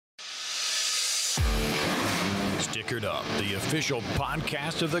Stickered Up, the official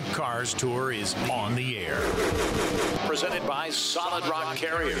podcast of the Cars Tour, is on the air. Presented by Solid Rock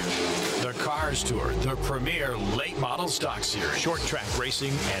Carriers. The Cars Tour, the premier late model stock series. Short track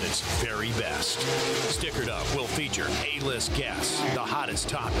racing at its very best. Stickered Up will feature A-list guests, the hottest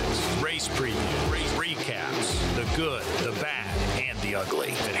topics, race previews, race recaps, the good, the bad, and the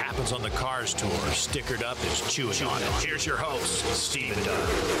ugly. If it happens on the Cars Tour, Stickered Up is chewing on it. Here's your host, Steven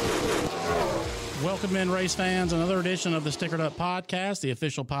Dunn. Welcome in, race fans. Another edition of the Stickered Up podcast, the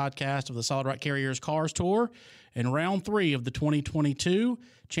official podcast of the Solid Rock Carriers Cars Tour. And round 3 of the 2022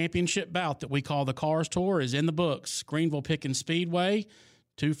 championship bout that we call the Cars Tour is in the books. Greenville Pickens Speedway,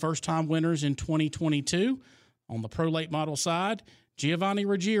 2 first-time winners in 2022. On the pro late model side, Giovanni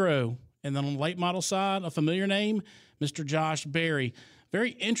Ruggiero. And then on the late model side, a familiar name, Mr. Josh Berry.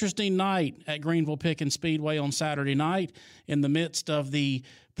 Very interesting night at Greenville Pickens Speedway on Saturday night. In the midst of the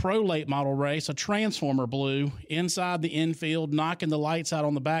pro late model race, a transformer blew inside the infield, knocking the lights out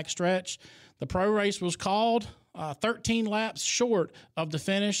on the backstretch. The pro race was called 13 laps short of the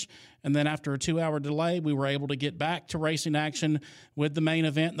finish, and then after a 2-hour delay, we were able to get back to racing action with the main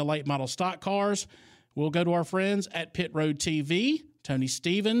event in the late model stock cars. We'll go to our friends at Pit Road TV, Tony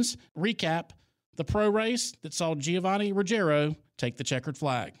Stevens, recap the pro race that saw Giovanni Ruggiero take the checkered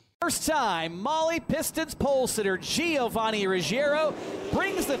flag. First time, Molly Pistons pole sitter Giovanni Ruggiero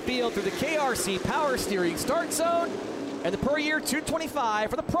brings the field through the KRC Power Steering start zone, and the per year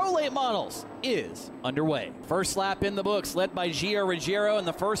 225 for the pro late models is underway. First lap in the books, led by Gio Ruggiero, and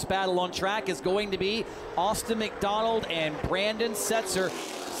the first battle on track is going to be Austin McDonald and Brandon Setzer.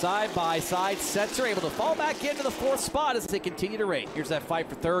 Side by side, Setzer able to fall back into the 4th spot as they continue to race. Here's that fight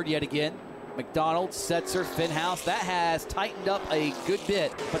for 3rd yet again. McDonald, Setzer, Finhouse, that has tightened up a good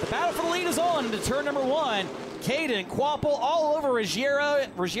bit. But the battle for the lead is on into turn number 1. Caden Quapple all over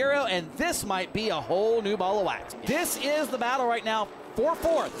Ruggiero, and this might be a whole new ball of wax. This is the battle right now for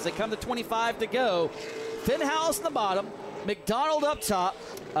 4th as they come to 25 to go. Finhouse in the bottom, McDonald up top.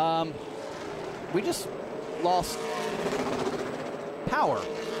 We just lost power.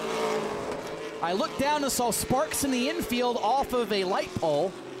 I looked down and saw sparks in the infield off of a light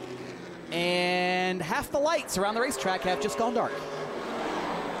pole, and half the lights around the racetrack have just gone dark.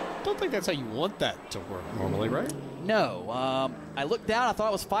 I don't think that's how you want that to work normally, right? No. I looked down, I thought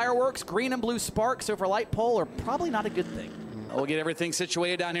it was fireworks. Green and blue sparks over a light pole are probably not a good thing. We'll get everything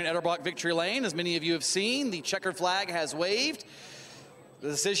situated down here in Edelbrock Victory Lane. As many of you have seen, the checkered flag has waved. The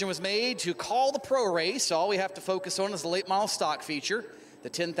decision was made to call the pro race. All we have to focus on is the late model stock feature, the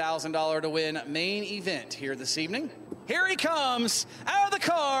 $10,000 to win main event here this evening. Here he comes, out of the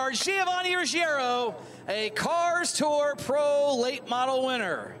car, Giovanni Ruggiero, a Cars Tour Pro late model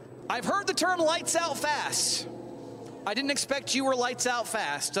winner. I've heard the term lights out fast. I didn't expect you were lights out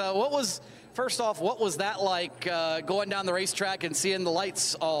fast. First off, what was that like going down the racetrack and seeing the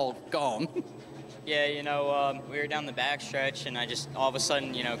lights all gone? Yeah, we were down the backstretch, and I just all of a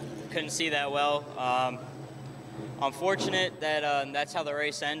sudden, couldn't see that well. I'm fortunate that that's how the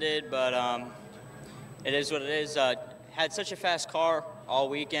race ended, but it is what it is. Had such a fast car all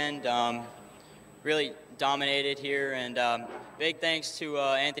weekend, really dominated here, and big thanks to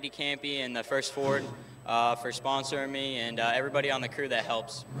Anthony Campy and the First Ford for sponsoring me, and everybody on the crew that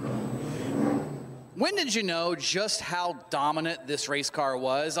helps. When did you know just how dominant this race car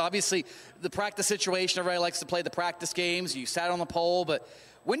was? Obviously, the practice situation, everybody likes to play the practice games. You sat on the pole, but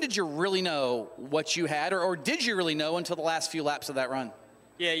when did you really know what you had, or did you really know until the last few laps of that run?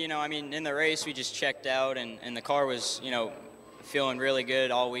 Yeah, in the race, we just checked out, and the car was, feeling really good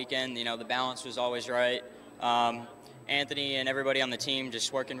all weekend. The balance was always right. Anthony and everybody on the team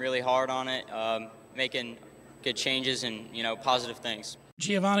just working really hard on it, making good changes and, positive things.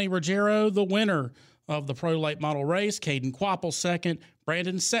 Giovanni Ruggiero, the winner of the pro late model race. Caden Quapple second.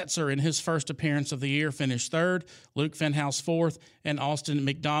 Brandon Setzer in his first appearance of the year finished 3rd. Luke Finhouse 4th, and Austin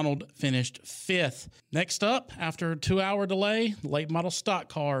McDonald finished 5th. Next up, after a 2-hour delay, the late model stock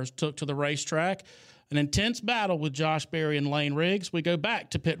cars took to the racetrack. An intense battle with Josh Berry and Lane Riggs. We go back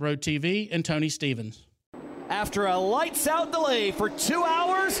to Pit Road TV and Tony Stevens. After a lights-out delay for 2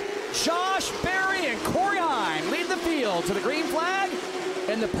 hours, Josh Berry and Corey Heim lead the field to the green flag,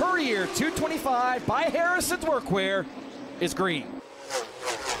 and the per year 225 by Harrison's Workwear is green.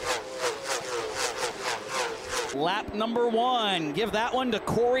 Lap number 1, give that one to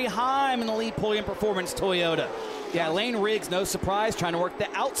Corey Heim in the Lee Pulliam Performance Toyota. Yeah, Lane Riggs, no surprise, trying to work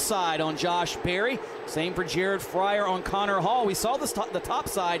the outside on Josh Berry. Same for Jared Fryer on Connor Hall. We saw the top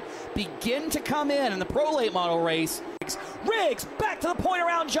side begin to come in the pro late model race. Riggs back to the point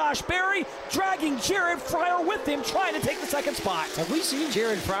around Josh Berry, dragging Jared Fryar with him, trying to take the second spot. Have we seen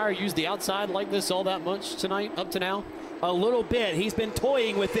Jared Fryar use the outside like this all that much tonight, up to now? A little bit. He's been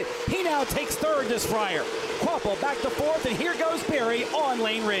toying with it. He now takes third, this Fryar. Quapple back to fourth, and here goes Berry on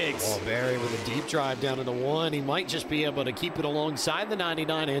Lane Riggs. Oh, Berry with a deep drive down into one. He might just be able to keep it alongside the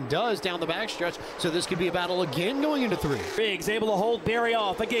 99 and does down the backstretch. So this could be a battle again going into 3. Riggs able to hold Berry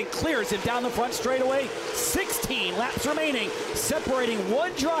off. Again, clears him down the front straightaway. 16 laps remaining, separating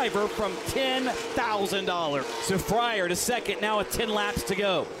one driver from $10,000. So Fryar to second, now with 10 laps to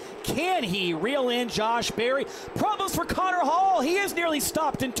go. Can he reel in Josh Berry? Problems for Connor Hall. He is nearly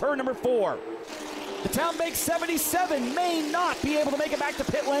stopped in turn number 4. The Town Bank 77 may not be able to make it back to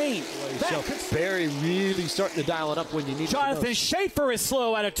pit lane. So Berry really starting to dial it up when you need Jonathan Schaefer is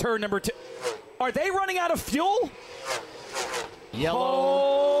slow out of turn number 2. Are they running out of fuel? Yellow.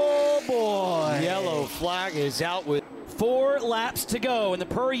 Oh, boy. Yellow flag is out with 4 laps to go in the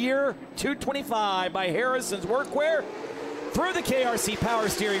per year 225 by Harrison's Workwear. Through the KRC Power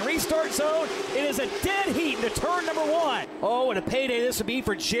Steering restart zone. It is a dead heat into turn number 1. Oh, what a payday this would be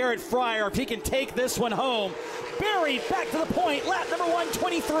for Jared Fryar if he can take this one home. Berry back to the point, lap number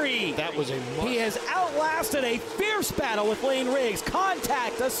 123. That was a He has outlasted a fierce battle with Lane Riggs,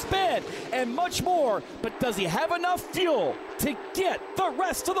 contact, a spin, and much more. But does he have enough fuel to get the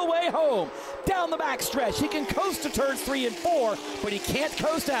rest of the way home? Down the backstretch, he can coast to turns 3 and 4, but he can't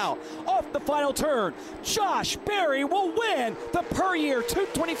coast out. Off the final turn, Josh Berry will win the per year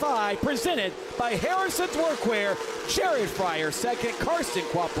 225 presented by Harrison's Workwear. Jared Fryar second, Carson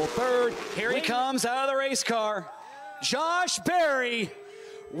Quapple third. Here he comes out of the race car. Josh Berry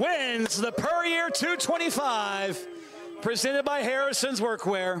wins the per year 225 presented by Harrison's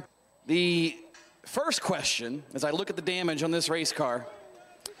Workwear. The first question, as I look at the damage on this race car,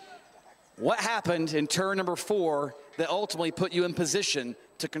 what happened in turn number 4 that ultimately put you in position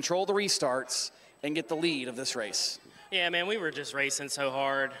to control the restarts and get the lead of this race? Yeah, man, we were just racing so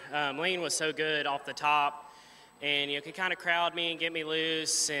hard. Lane was so good off the top, and could kind of crowd me and get me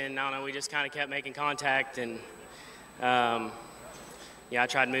loose, and I don't know, we just kind of kept making contact, and I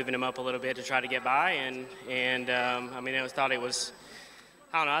tried moving him up a little bit to try to get by, and I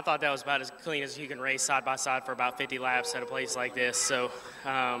thought that was about as clean as you can race side by side for about 50 laps at a place like this. So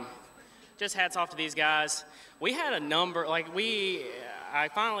just hats off to these guys. We had a number, I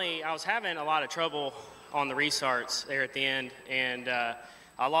was having a lot of trouble on the restarts there at the end, and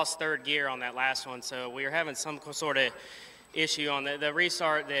I lost third gear on that last one, so we were having some sort of issue on the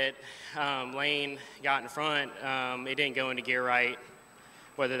restart that Lane got in front. It didn't go into gear right.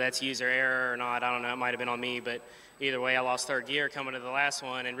 Whether that's user error or not, I don't know. It might have been on me, but either way, I lost third gear coming to the last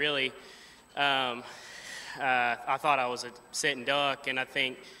one, and really I thought I was a sitting duck, and I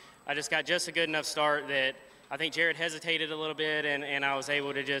think I just got just a good enough start that I think Jared hesitated a little bit, and I was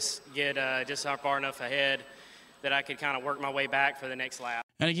able to just get just far enough ahead that I could kind of work my way back for the next lap.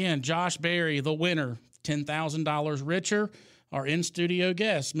 And again, Josh Berry, the winner, $10,000 richer. Our in-studio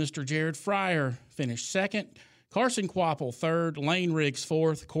guest, Mr. Jared Fryar, finished second. Carson Quapple, third. Lane Riggs,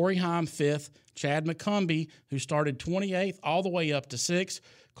 fourth. Corey Heim, fifth. Chad McCumbee, who started 28th all the way up to 6th.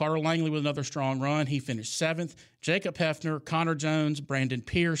 Carter Langley with another strong run. He finished 7th. Jacob Hefner, Connor Jones, Brandon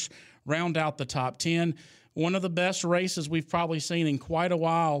Pierce round out the top 10. One of the best races we've probably seen in quite a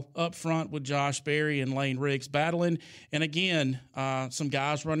while up front with Josh Berry and Lane Riggs battling. And again, some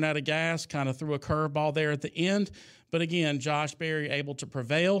guys running out of gas, kind of threw a curveball there at the end. But again, Josh Berry able to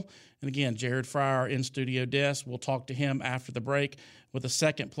prevail. And again, Jared Fryar in studio desk. We'll talk to him after the break with a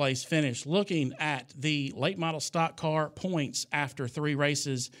second place finish. Looking at the late model stock car points after 3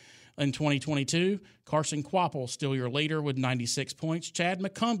 races in 2022, Carson Quapple still your leader with 96 points. Chad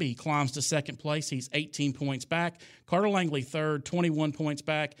McCumbee climbs to second place. He's 18 points back. Carter Langley third, 21 points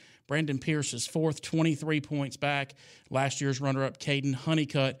back. Brandon Pierce is fourth, 23 points back. Last year's runner-up, Caden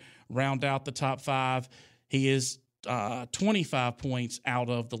Honeycutt, round out the top 5. He is 25 points out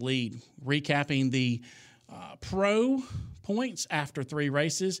of the lead. Recapping the pro points after 3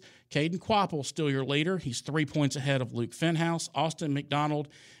 races, Caden Quapple still your leader. He's 3 points ahead of Luke Fenhouse. Austin McDonald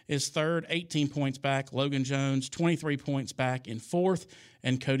is third, 18 points back. Logan Jones, 23 points back in 4th.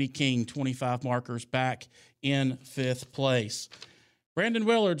 And Cody King, 25 markers back in 5th place. Brandon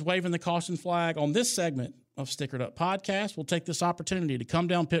Willard's waving the caution flag on this segment of Stickered Up Podcast. We'll take this opportunity to come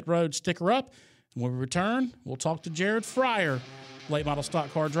down pit road, sticker up. And when we return, we'll talk to Jared Fryar, late model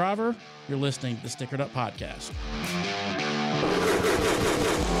stock car driver. You're listening to the Stickered Up Podcast.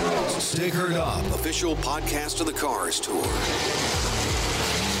 Stickered Up, official podcast of the Cars Tour.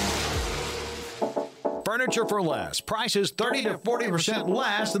 Furniture for less. Prices 30 to 40%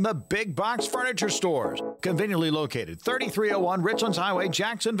 less than the big box furniture stores. Conveniently located 3301 Richlands Highway,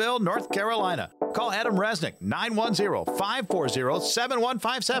 Jacksonville, North Carolina. Call Adam Resnick,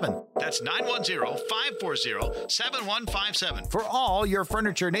 910-540-7157. That's 910-540-7157. For all your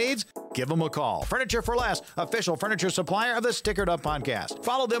furniture needs, give them a call. Furniture for Less, official furniture supplier of the Stickered Up podcast.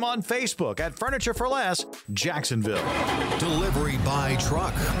 Follow them on Facebook at Furniture for Less, Jacksonville. Delivery by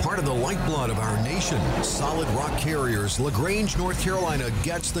truck, part of the lifeblood of our nation. Solid Rock Carriers, LaGrange, North Carolina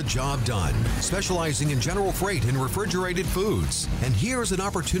gets the job done, specializing in general freight and refrigerated foods. And here's an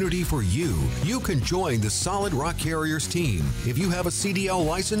opportunity for you. You can join the Solid Rock Carriers team. If you have a CDL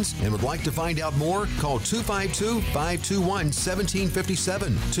license and would like to find out more, call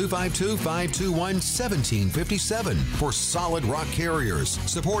 252-521-1757. 252-521-1757 for Solid Rock Carriers,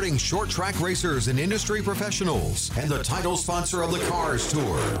 supporting short track racers and industry professionals, and the title sponsor of the Cars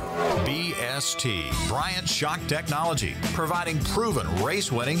Tour. BST, Bryant Shock Technology, providing proven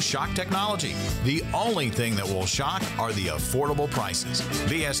race-winning shock technology. The only thing that will shock are the affordable prices.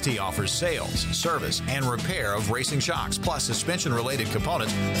 BST offers sales, service, and repair of racing shocks, plus suspension-related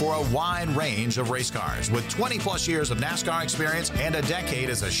components for a wide range of race cars. With 20-plus years of NASCAR experience and a decade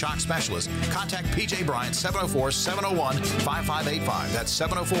as a shock specialist, contact PJ Bryant, 704-701-5585. That's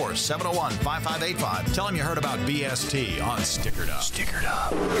 704-701-5585. Tell him you heard about BST on Stickered Up. Stickered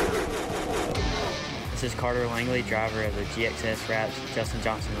Up. This is Carter Langley, driver of the GXS Wraps Justin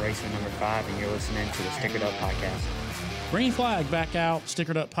Johnson Racing number 5, and you're listening to the Stickered Up podcast. Green flag back out,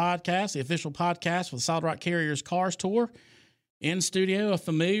 Stickered Up podcast, the official podcast for the Solid Rock Carriers Cars Tour. In studio, a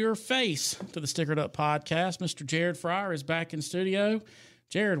familiar face to the Stickered Up podcast. Mr. Jared Fryer is back in studio.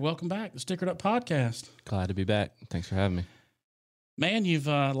 Jared, welcome back to the Stickered Up podcast. Glad to be back. Thanks for having me. Man, you've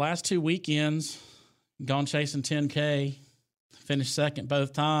last 2 weekends gone chasing 10K, finished second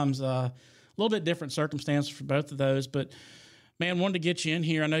both times. A little bit different circumstances for both of those, but man, wanted to get you in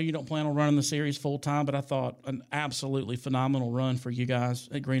here. I know you don't plan on running the series full time, but I thought an absolutely phenomenal run for you guys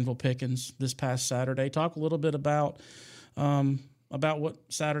at Greenville Pickens this past Saturday. Talk a little bit about what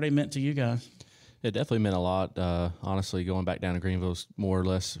Saturday meant to you guys. It definitely meant a lot. Honestly, going back down to Greenville was more or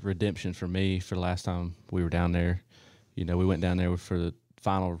less redemption for me for the last time we were down there. You know, we went down there for the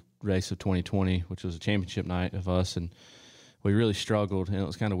final race of 2020, which was a championship night of us, and we really struggled. And it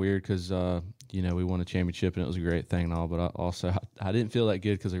was kind of weird because, you know, we won a championship and it was a great thing and all, but I didn't feel that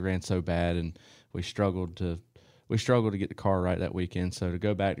good because we ran so bad and we struggled to get the car right that weekend. So to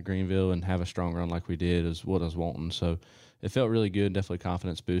go back to Greenville and have a strong run like we did is what I was wanting. So it felt really good, definitely a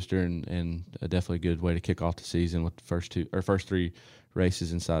confidence booster, and a definitely good way to kick off the season with the first 3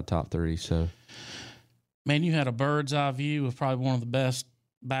 races inside top 30. So, man, you had a bird's eye view of probably one of the best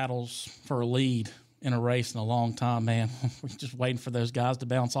battles for a lead in a race in a long time, man. We're just waiting for those guys to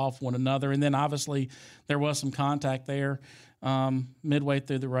bounce off one another. And then obviously there was some contact there midway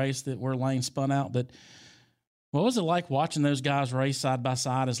through the race where Lane spun out. But what was it like watching those guys race side by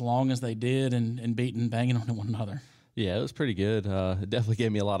side as long as they did and banging on one another? Yeah, it was pretty good. It definitely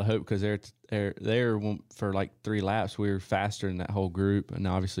gave me a lot of hope because they're for like 3 laps. We were faster than that whole group, and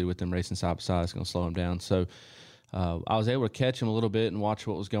obviously with them racing side by side, it's going to slow them down. So I was able to catch them a little bit and watch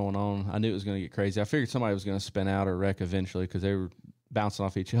what was going on. I knew it was going to get crazy. I figured somebody was going to spin out or wreck eventually because they were bouncing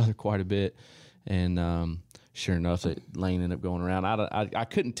off each other quite a bit. And sure enough, Lane ended up going around. I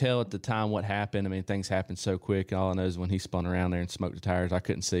couldn't tell at the time what happened. I mean, things happened so quick. All I know is when he spun around there and smoked the tires, I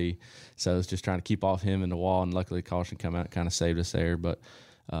couldn't see. So I was just trying to keep off him and the wall, and luckily caution come out and kind of saved us there. But,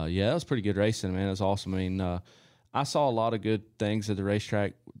 yeah, it was pretty good racing, man. It was awesome. I mean, I saw a lot of good things at the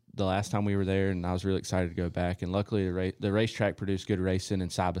racetrack the last time we were there, and I was really excited to go back. And luckily, the racetrack produced good racing and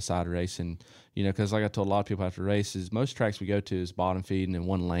side-by-side racing. You know, because like I told a lot of people after races, most tracks we go to is bottom feeding in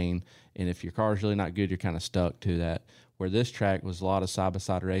one lane, and if your car is really not good, you're kind of stuck to that. Where this track was a lot of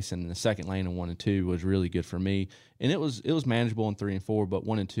side-by-side racing, and the second lane in 1 and 2 was really good for me. And it was manageable in 3 and 4, but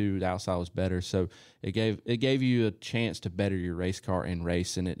 1 and 2, the outside was better. So it gave you a chance to better your race car and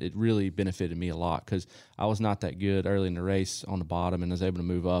race, and it really benefited me a lot because I was not that good early in the race on the bottom, and I was able to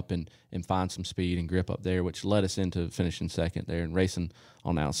move up and find some speed and grip up there, which led us into finishing second there and racing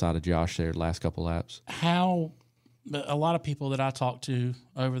on the outside of Josh there the last couple laps. How a lot of people that I talked to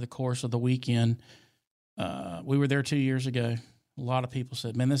over the course of the weekend, we were there 2 years ago. A lot of people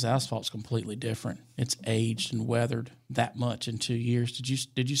said, man, this asphalt's completely different. It's aged and weathered that much in 2 years.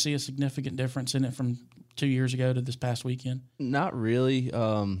 Did you see a significant difference in it from 2 years ago to this past weekend? Not really.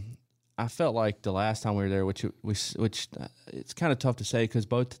 I felt like the last time we were there, which it's kind of tough to say because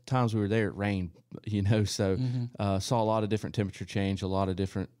both times we were there, it rained, you know, so saw a lot of different temperature change, a lot of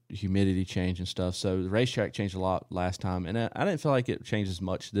different humidity change and stuff. So the racetrack changed a lot last time, and I didn't feel like it changed as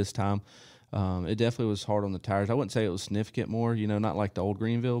much this time. it definitely was hard on the tires. I wouldn't say it was significant more, not like the old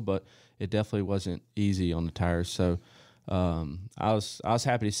Greenville, but it definitely wasn't easy on the tires. So I was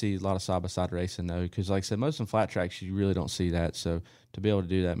happy to see a lot of side-by-side racing, though, because like I said, most of them flat tracks, you really don't see that. So to be able to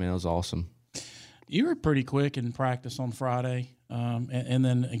do that, man, it was awesome. You were pretty quick in practice on Friday, and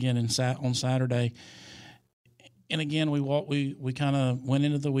then again on Saturday. And again, we kind of went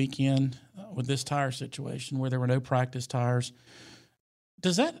into the weekend with this tire situation where there were no practice tires.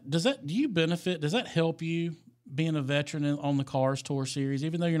 Do you benefit? Does that help you being a veteran on the Cars Tour Series,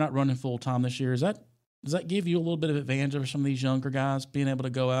 even though you're not running full time this year? Does that give you a little bit of advantage over some of these younger guys being able to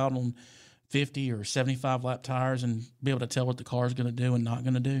go out on 50 or 75 lap tires and be able to tell what the car is going to do and not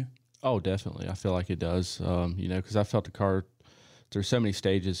going to do? Oh, definitely. I feel like it does. Because I felt the car through so many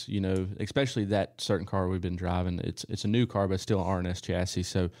stages. Especially that certain car we've been driving. It's a new car, but it's still an RNS chassis.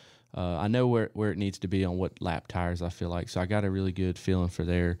 So I know where it needs to be on what lap tires. I feel like so I got a really good feeling for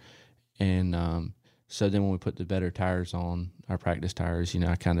there, and so then when we put the better tires on, our practice tires,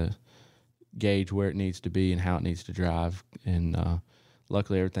 I kind of gauge where it needs to be and how it needs to drive, and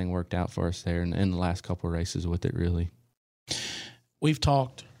luckily everything worked out for us there, and in the last couple of races with it, really. We've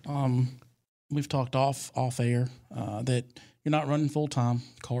talked off air that you're not running full time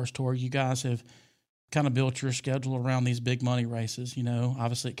Cars Tour. You guys have kind of built your schedule around these big money races.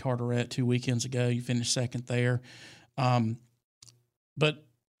 Obviously at Carteret 2 weekends ago, you finished second there. But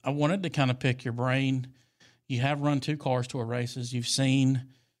I wanted to kind of pick your brain. You have run 2 Cars Tour races. You've seen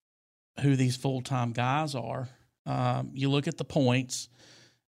who these full-time guys are. You look at the points,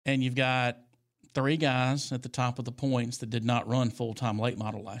 and you've got 3 guys at the top of the points that did not run full-time late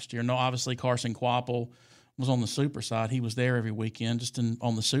model last year. No, obviously Carson Quapple was on the super side. He was there every weekend just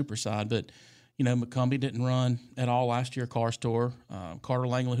on the super side. But, McCumbee didn't run at all last year, Cars Tour. Carter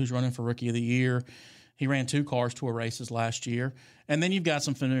Langley, who's running for Rookie of the Year, he ran 2 Cars Tour races last year. And then you've got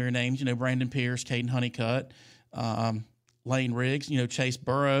some familiar names, Brandon Pierce, Caden Honeycutt, Lane Riggs, Chase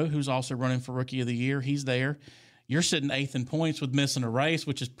Burrow, who's also running for Rookie of the Year. He's there. You're sitting 8th in points with missing a race,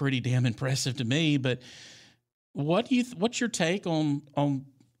 which is pretty damn impressive to me. But what's your take on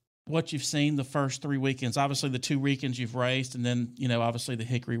what you've seen the first 3 weekends? Obviously, the 2 weekends you've raced, and then obviously the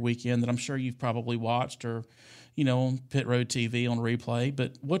Hickory weekend that I'm sure you've probably watched or on Pit Road TV on replay.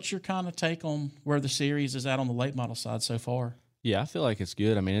 But what's your kind of take on where the series is at on the late model side so far? Yeah, I feel like it's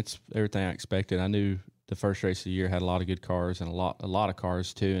good. I mean, it's everything I expected. I knew the first race of the year had a lot of good cars and a lot of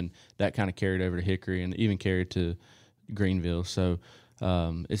cars too, and that kind of carried over to Hickory and even carried to Greenville. So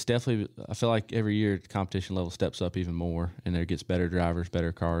it's definitely, I feel like every year the competition level steps up even more, and there gets better drivers,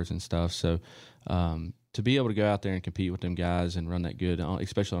 better cars and stuff. So to be able to go out there and compete with them guys and run that good,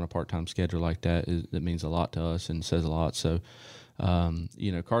 especially on a part-time schedule like that, that means a lot to us and says a lot. So,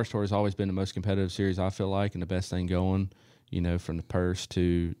 Cars Tour has always been the most competitive series, I feel like, and the best thing going, from the purse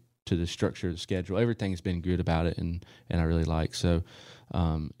to the structure of the schedule. Everything's been good about it, and I really like. So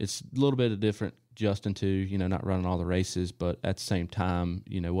it's a little bit of different adjusting to, not running all the races, but at the same time,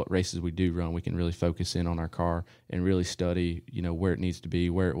 what races we do run, we can really focus in on our car and really study, where it needs to be,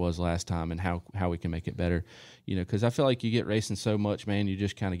 where it was last time, and how we can make it better. Because I feel like you get racing so much, man, you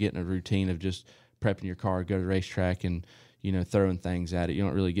just kind of get in a routine of just prepping your car, go to the racetrack, and throwing things at it. You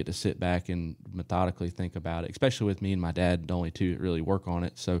don't really get to sit back and methodically think about it, especially with me and my dad, the only 2 that really work on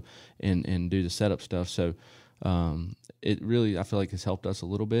it, so and do the setup stuff. So it really, I feel like it's helped us a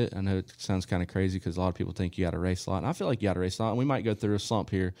little bit. I know it sounds kind of crazy because a lot of people think you got to race a lot, and I feel like you got to race a lot, and we might go through a slump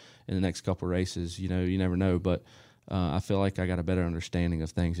here in the next couple of races. You never know, but I feel like I got a better understanding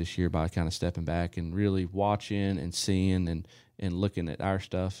of things this year by kind of stepping back and really watching and seeing and looking at our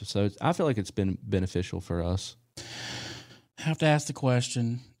stuff. So I feel like it's been beneficial for us. I have to ask the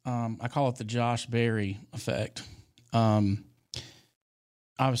question. I call it the Josh Berry effect. Obviously,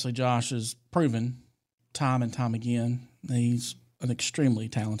 Josh has proven time and time again he's an extremely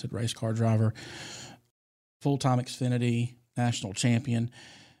talented race car driver, full-time Xfinity national champion.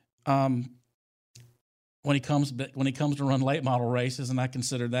 When he comes to run late model races, and I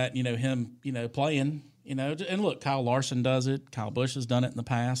consider that him playing and look, Kyle Larson does it. Kyle Busch has done it in the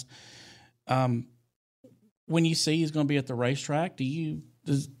past. When you see he's going to be at the racetrack,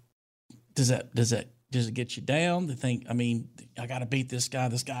 does it get you down to think, I got to beat this guy,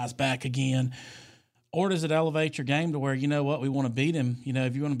 this guy's back again? Or does it elevate your game to where, we want to beat him?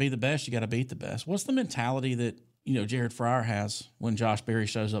 If you want to be the best, you got to beat the best. What's the mentality that, Jared Fryer has when Josh Berry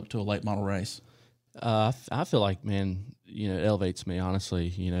shows up to a late model race? I feel like, man, it elevates me, honestly.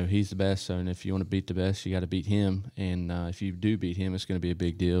 He's the best, so, and if you want to beat the best, you got to beat him. And if you do beat him, it's going to be a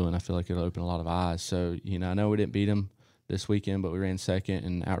big deal, and I feel like it'll open a lot of eyes. So, I know we didn't beat him this weekend, but we ran second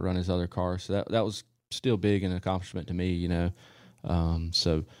and outrun his other car. So that was still big and an accomplishment to me,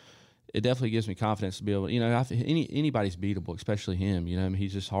 So it definitely gives me confidence to be able, anybody's beatable, especially him. I mean,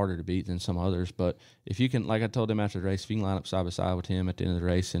 he's just harder to beat than some others. But if you can, like I told him after the race, if you can line up side by side with him at the end of the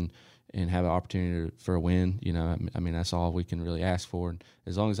race and have an opportunity for a win, I mean, that's all we can really ask for. And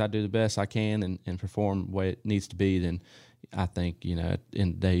as long as I do the best I can and perform the way it needs to be, then I think, at the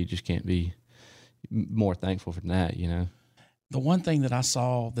end of the day, you just can't be more thankful for that, The one thing that I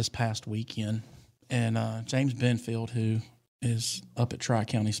saw this past weekend, and James Benfield, who is up at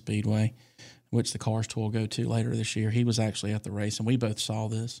Tri-County Speedway, which the Cars Tour will go to later this year, he was actually at the race, and we both saw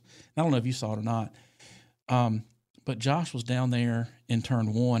this. I don't know if you saw it or not, but Josh was down there in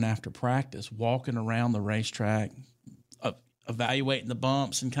turn 1 after practice, walking around the racetrack, evaluating the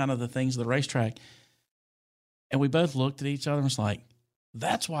bumps and kind of the things of the racetrack. And we both looked at each other and was like,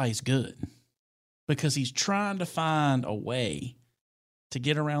 that's why he's good, because he's trying to find a way to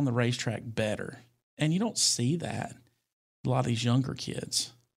get around the racetrack better. And you don't see that a lot of these younger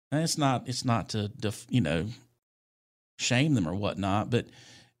kids. And it's not to shame them or whatnot, but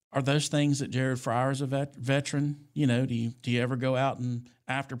are those things that Jared Fryer's a veteran? Do you ever go out and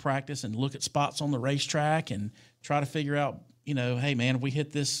after practice and look at spots on the racetrack and try to figure out, hey man, if we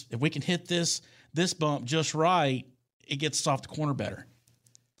can hit this bump just right, it gets us off the corner better.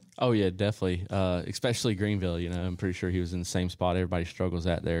 Oh yeah, definitely. Especially Greenville, I'm pretty sure he was in the same spot everybody struggles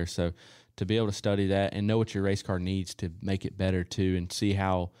at there. So to be able to study that and know what your race car needs to make it better too, and see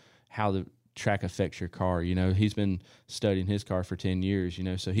how the track affects your car. He's been studying his car for 10 years,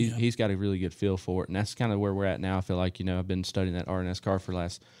 so he's got a really good feel for it. And that's kind of where we're at now. I feel like, I've been studying that RNS car for the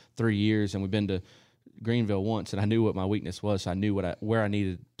last 3 years, and we've been to Greenville once, and I knew what my weakness was. So I knew where I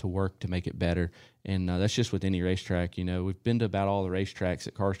needed to work to make it better. And that's just with any racetrack. We've been to about all the racetracks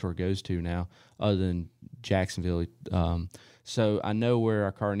that Cars Tour goes to now, other than Jacksonville. So I know where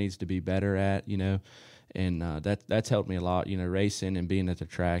our car needs to be better at, and that's helped me a lot, racing and being at the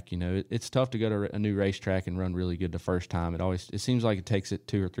track. It's tough to go to a new racetrack and run really good the first time. It seems like it takes it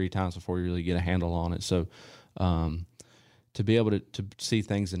 2 or 3 times before you really get a handle on it. So to be able to see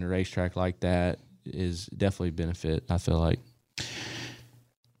things in the racetrack like that is definitely a benefit, I feel like.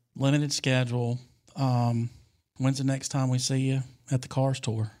 Limited schedule. When's the next time we see you at the Cars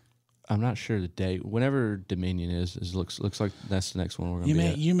Tour? I'm not sure the date. Whenever Dominion is looks like that's the next one we're going to be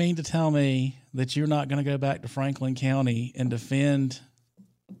at. You mean to tell me that you're not going to go back to Franklin County and defend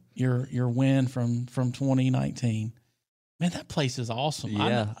your win from 2019? Man, that place is awesome.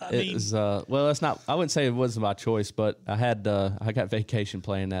 Yeah, it was. Well, that's not. I wouldn't say it wasn't my choice, but I had. I got vacation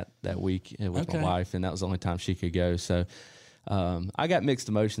playing that week with my wife, and that was the only time she could go. So. I got mixed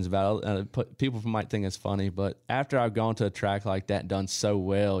emotions about it. People might think it's funny, but after I've gone to a track like that and done so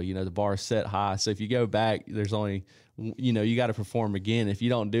well, the bar's set high. So if you go back, there's only, you got to perform again. If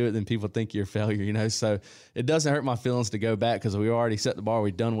you don't do it, then people think you're a failure, So it doesn't hurt my feelings to go back because we already set the bar.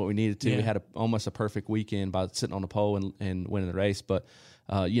 We've done what we needed to. Yeah. We had almost a perfect weekend by sitting on the pole and winning the race. But,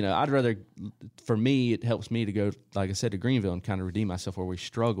 I'd rather, for me, it helps me to go, like I said, to Greenville and kind of redeem myself where we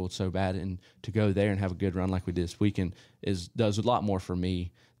struggled so bad, and to go there and have a good run like we did this weekend does a lot more for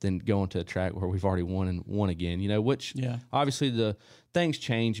me than going to a track where we've already won again, which obviously the things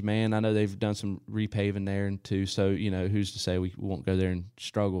change, man. I know they've done some repaving there and too. So, who's to say we won't go there and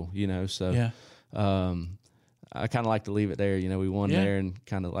struggle, So, I kind of like to leave it there. We won there and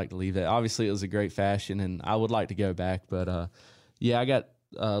kind of like to leave that. Obviously it was a great fashion and I would like to go back, but, I got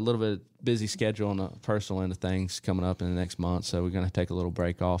a little bit busy schedule on the personal end of things coming up in the next month, so we're going to take a little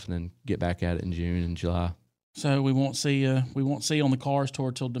break off and then get back at it in June and July. So we won't see you on the Cars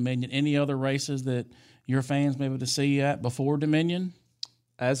Tour till Dominion. Any other races that your fans may be able to see you at before Dominion?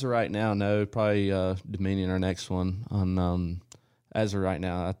 As of right now, no. Probably Dominion, our next one. As of right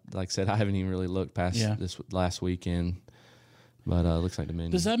now, like I said, I haven't even really looked past this last weekend, but it looks like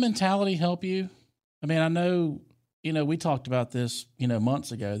Dominion. Does that mentality help you? I mean, I know. We talked about this,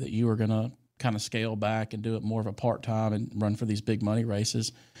 months ago, that you were going to kind of scale back and do it more of a part-time and run for these big money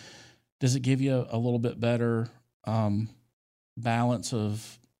races. Does it give you a little bit better balance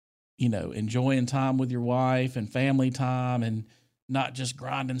of, enjoying time with your wife and family time and not just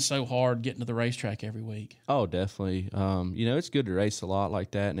grinding so hard getting to the racetrack every week? Oh, definitely. It's good to race a lot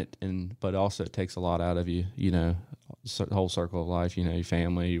like that, but also it takes a lot out of you, the whole circle of life, your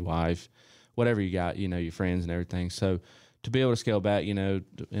family, your wife, whatever you got, your friends and everything. So to be able to scale back, in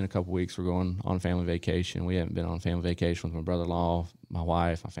a couple of weeks, we're going on family vacation. We haven't been on family vacation with my brother-in-law, my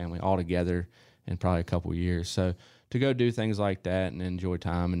wife, my family, all together in probably a couple of years. So to go do things like that and enjoy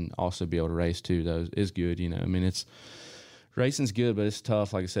time and also be able to race too, those is good. Racing's good, but it's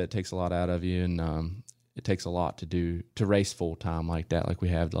tough. Like I said, it takes a lot out of you, and it takes a lot to race full time like that, like we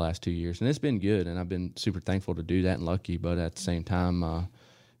have the last 2 years. And it's been good, and I've been super thankful to do that and lucky. But at the same time,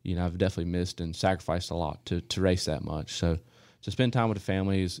 I've definitely missed and sacrificed a lot to race that much. So to spend time with the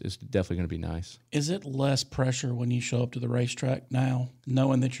family is definitely going to be nice. Is it less pressure when you show up to the racetrack now,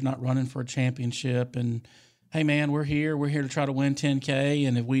 knowing that you're not running for a championship and, hey, man, we're here to try to win 10K,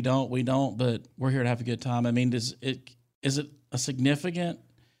 and if we don't, we don't, but we're here to have a good time? I mean, is it a significant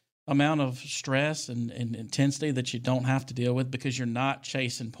amount of stress and intensity that you don't have to deal with because you're not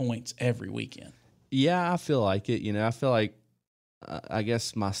chasing points every weekend? Yeah, I feel like it. I feel like I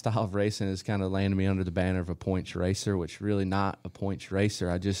guess my style of racing has kind of landed me under the banner of a points racer, which really not a points racer.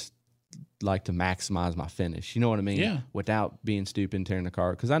 I just like to maximize my finish. You know what I mean? Yeah. Without being stupid and tearing the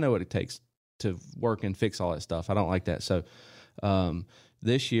car, because I know what it takes to work and fix all that stuff. I don't like that. So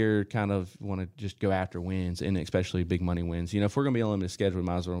this year, kind of want to just go after wins, and especially big money wins. If we're going to be on a limited schedule, we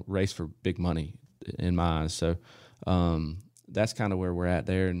might as well race for big money in my eyes. So that's kind of where we're at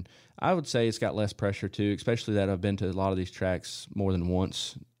there. And I would say it's got less pressure too, especially that I've been to a lot of these tracks more than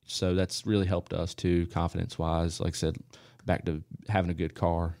once. So that's really helped us too, confidence-wise. Like I said, back to having a good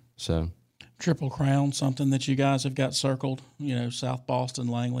car. So Triple Crown, something that you guys have got circled, South Boston,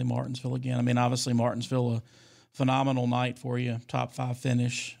 Langley, Martinsville again. I mean, obviously Martinsville, a phenomenal night for you, top 5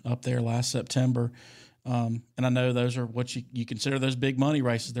 finish up there last September. And I know those are what you consider those big money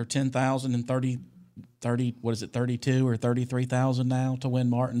races. They're 10,000 and 30, what is it, 32 or 33,000 now to win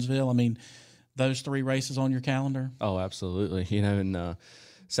Martinsville. I mean, those 3 races on your calendar? Oh, absolutely. And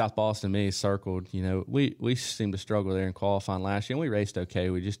South Boston, me circled. We seemed to struggle there in qualifying last year, and we raced okay.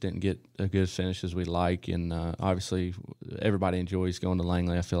 We just didn't get a good finish as we'd like, and obviously everybody enjoys going to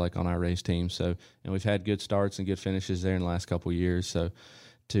Langley, I feel like, on our race team. So, and we've had good starts and good finishes there in the last couple of years. So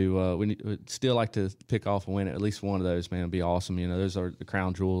we'd still like to pick off a win at least one of those, man. It'd be awesome. Those are the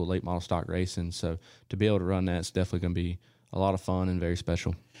crown jewel of late model stock racing. So to be able to run that's definitely going to be a lot of fun and very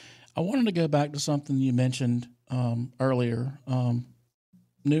special. I wanted to go back to something you mentioned earlier.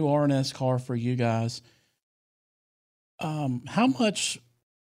 New RNS car for you guys. How much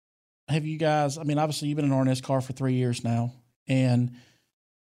have you guys, I mean, obviously you've been in an RNS car for 3 years now, and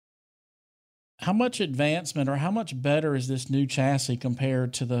how much advancement or how much better is this new chassis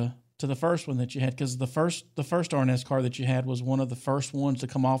compared to the first one that you had? Because the first RNS car that you had was one of the first ones to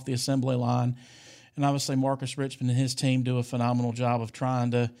come off the assembly line, and obviously Marcus Richmond and his team do a phenomenal job of trying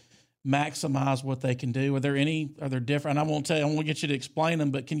to maximize what they can do. Are there different? And I won't get you to explain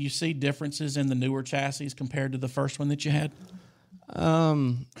them, but can you see differences in the newer chassis compared to the first one that you had?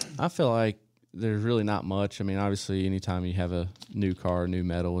 I feel like there's really not much. I mean, obviously, anytime you have a new car, new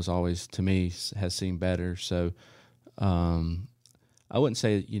metal is always, to me, has seemed better. So, I wouldn't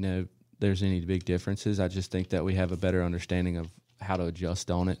say there's any big differences. I just think that we have a better understanding of how to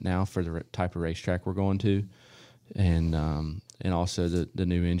adjust on it now for the type of racetrack we're going to, and also the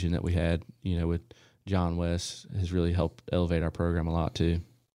new engine that we had, with John West has really helped elevate our program a lot too.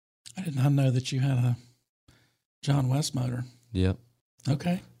 I did not know that you had a John West motor. Yep.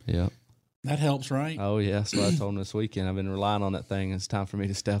 Okay. Yep. That helps, right? Oh, yeah. That's what I told him this weekend. I've been relying on that thing. It's time for me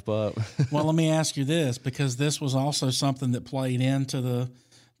to step up. Well, let me ask you this, because this was also something that played into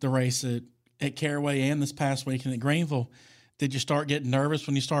the race at Caraway and this past weekend at Greenville. Did you start getting nervous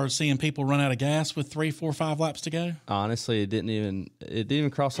when you started seeing people run out of gas with 3, 4, 5 laps to go? Honestly, it didn't even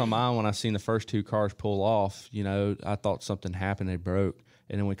cross my mind when I seen the first 2 cars pull off. I thought something happened. They broke.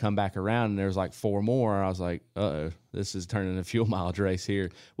 And then we come back around and there's like 4 more. I was like, uh-oh, this is turning a fuel mileage race here,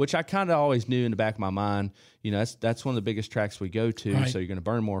 which I kind of always knew in the back of my mind. That's one of the biggest tracks we go to. Right. So you're going to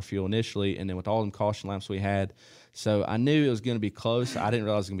burn more fuel initially. And then with all them caution lamps we had. So I knew it was going to be close. I didn't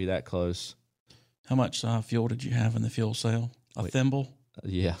realize it was going to be that close. How much fuel did you have in the fuel cell? A thimble?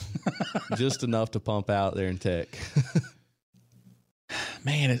 Yeah. Just enough to pump out there in Tech.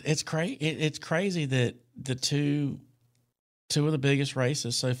 Man, it's crazy. It's crazy that the two of the biggest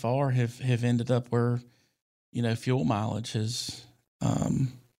races so far have ended up where, fuel mileage has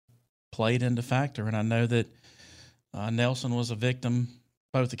played into factor. And I know that Nelson was a victim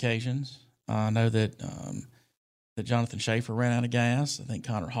both occasions. I know that that Jonathan Schaefer ran out of gas. I think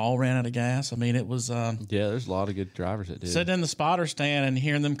Connor Hall ran out of gas. I mean, it was there's a lot of good drivers that did. Sitting in the spotter stand and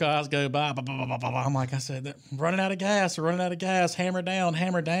hearing them guys go by, blah, blah, blah, blah, blah. I'm like, I said, they're running out of gas. Hammer down.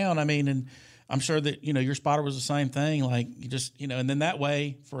 I mean, and I'm sure that, your spotter was the same thing. Like, you just, and then that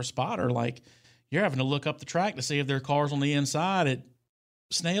way for a spotter, like, you're having to look up the track to see if there are cars on the inside at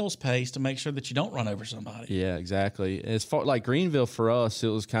snail's pace to make sure that you don't run over somebody. Yeah, exactly. As far like Greenville for us, it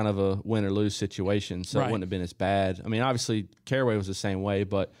was kind of a win or lose situation, so It wouldn't have been as bad. I mean, obviously Caraway was the same way,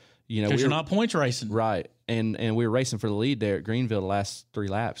 but because you're not points racing, right? And we were racing for the lead there at Greenville the last 3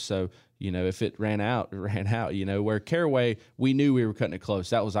 laps, so if it ran out, it ran out. Where Caraway, we knew we were cutting it close.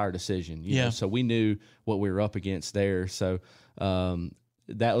 That was our decision. You know? So we knew what we were up against there. So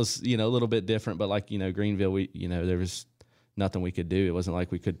that was, a little bit different. But like, Greenville, there was nothing we could do. It wasn't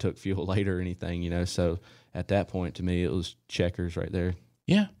like we could took fuel later or anything, So at that point, to me, it was checkers right there.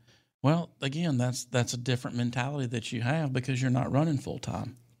 Yeah. Well, again, that's a different mentality that you have because you're not running full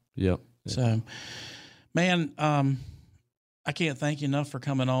time. Yep. So, man, I can't thank you enough for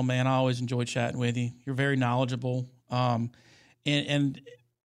coming on, man. I always enjoy chatting with you. You're very knowledgeable. And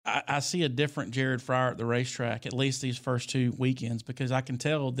I see a different Jared Fryer at the racetrack, at least these first 2 weekends, because I can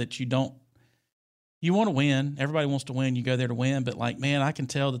tell that you want to win. Everybody wants to win. You go there to win. But, like, man, I can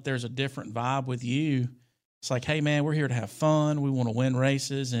tell that there's a different vibe with you. It's like, hey, man, we're here to have fun. We want to win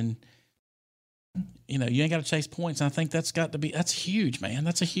races. And, you ain't got to chase points. And I think that's huge, man.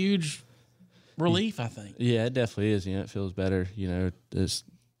 That's a huge relief, I think. Yeah, it definitely is. It feels better, just,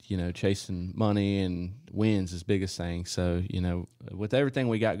 chasing money and wins is biggest thing. So, with everything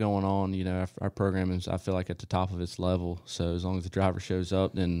we got going on, our program is, I feel like, at the top of its level. So as long as the driver shows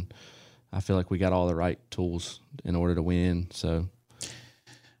up, then I feel like we got all the right tools in order to win. So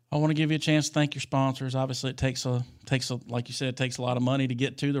I want to give you a chance to thank your sponsors. Obviously, it takes like you said, it takes a lot of money to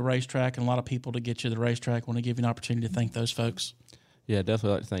get to the racetrack and a lot of people to get you to the racetrack. I want to give you an opportunity to thank those folks. Yeah,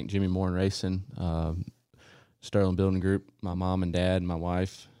 definitely like to thank Jimmy Moore and Racing, Sterling Building Group, my mom and dad, and my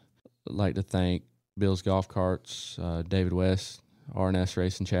wife. I'd like to thank Bill's Golf Carts, David West, R&S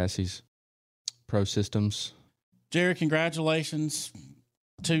Racing Chassis, Pro Systems. Jared, congratulations.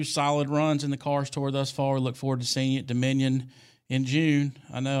 2 solid runs in the Cars Tour thus far. We look forward to seeing you at Dominion in June.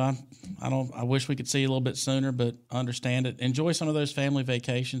 I know I wish we could see you a little bit sooner, but I understand it. Enjoy some of those family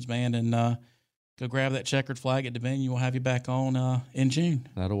vacations, man, and go grab that checkered flag at Dominion. We'll have you back on in June.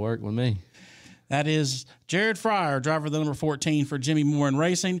 That'll work with me. That is Jared Fryer, driver of the number 14 for Jimmy Moore and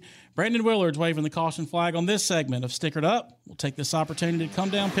Racing. Brandon Willard's waving the caution flag on this segment of Stickered Up. We'll take this opportunity to come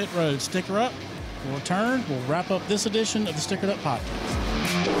down pit road, sticker up. We'll return. We'll wrap up this edition of the Stickered Up podcast.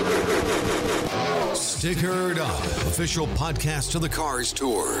 Stickered Up, official podcast of the Cars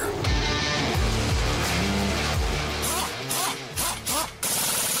Tour.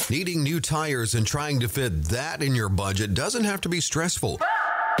 Needing new tires and trying to fit that in your budget doesn't have to be stressful.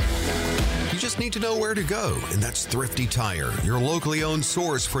 You just need to know where to go, and that's Thrifty Tire, your locally owned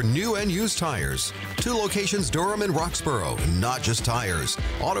source for new and used tires. 2 locations, Durham and Roxborough, and not just tires.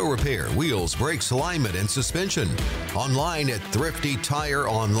 Auto repair, wheels, brakes, alignment, and suspension. Online at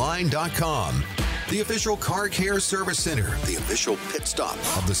thriftytireonline.com. The official car care service center, the official pit stop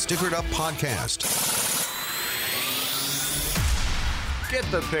of the Stickered Up podcast. Get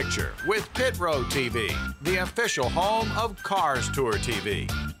the picture with Pit Road TV, the official home of Cars Tour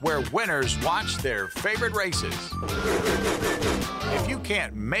TV, where winners watch their favorite races. If you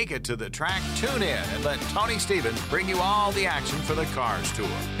can't make it to the track, tune in and let Tony Stevens bring you all the action for the Cars Tour.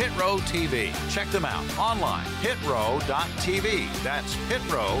 Pit Road TV. Check them out online, pitrow.tv. That's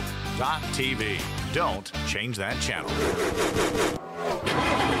pitrow.tv. Don't change that channel.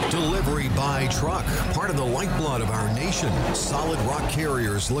 Delivery by truck, part of the lifeblood of our nation. Solid Rock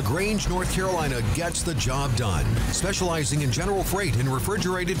Carriers, LaGrange, North Carolina gets the job done, specializing in general freight and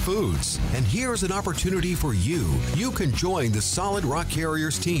refrigerated foods. And here's an opportunity for you. You can join the Solid Rock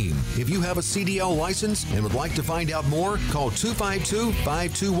Carriers team. If you have a CDL license and would like to find out more, call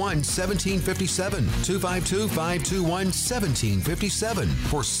 252-521-1757, 252-521-1757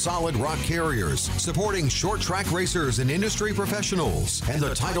 for Solid Rock Carriers, supporting short track racers and industry professionals, and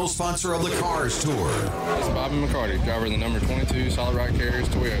the title sponsor of the Cars Tour. This is Bobby McCarty, driver of the number 22 Solid Rock Carriers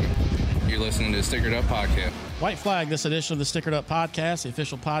Toyota. You're listening to the Stickered Up Podcast. White flag this edition of the Stickered Up Podcast, the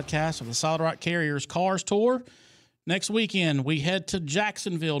official podcast of the Solid Rock Carriers Cars Tour. Next weekend, we head to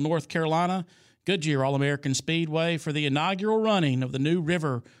Jacksonville, North Carolina, Goodyear All-American Speedway for the inaugural running of the new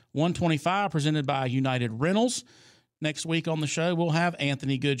River 125 presented by United Rentals. Next week on the show, we'll have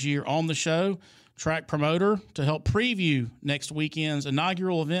Anthony Goodyear on the show, track promoter, to help preview next weekend's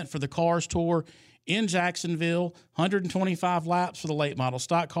inaugural event for the Cars Tour in Jacksonville. 125 laps for the late model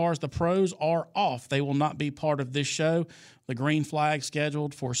stock cars. The pros are off. They will not be part of this show. The green flag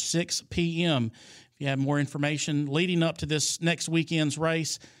scheduled for 6 p.m. If you have more information leading up to this next weekend's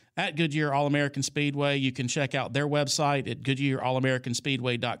race at Goodyear All-American Speedway, you can check out their website at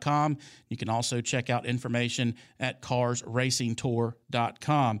GoodyearAllAmericanSpeedway.com. You can also check out information at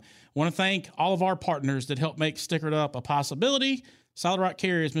CarsRacingTour.com. I want to thank all of our partners that help make Stickered Up a possibility. Solid Rock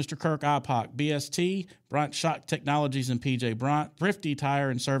Carriers, Mr. Kirk Ipock, BST, Bryant Shock Technologies and PJ Bryant, Thrifty Tire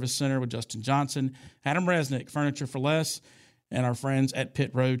and Service Center with Justin Johnson, Adam Resnick, Furniture for Less, and our friends at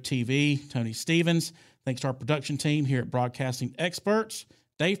Pit Road TV, Tony Stevens. Thanks to our production team here at Broadcasting Experts,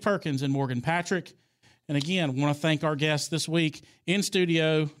 Dave Perkins and Morgan Patrick, And again, I want to thank our guests this week in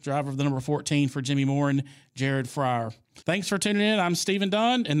studio, driver of the number 14 for Jimmy Moore and Jared Fryer. Thanks for tuning in. I'm Stephen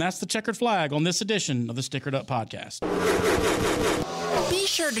Dunn, and that's the Checkered Flag on this edition of the Stickered Up Podcast. Be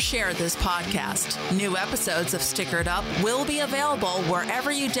sure to share this podcast. New episodes of Stickered Up will be available wherever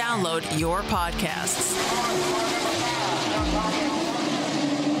you download your podcasts.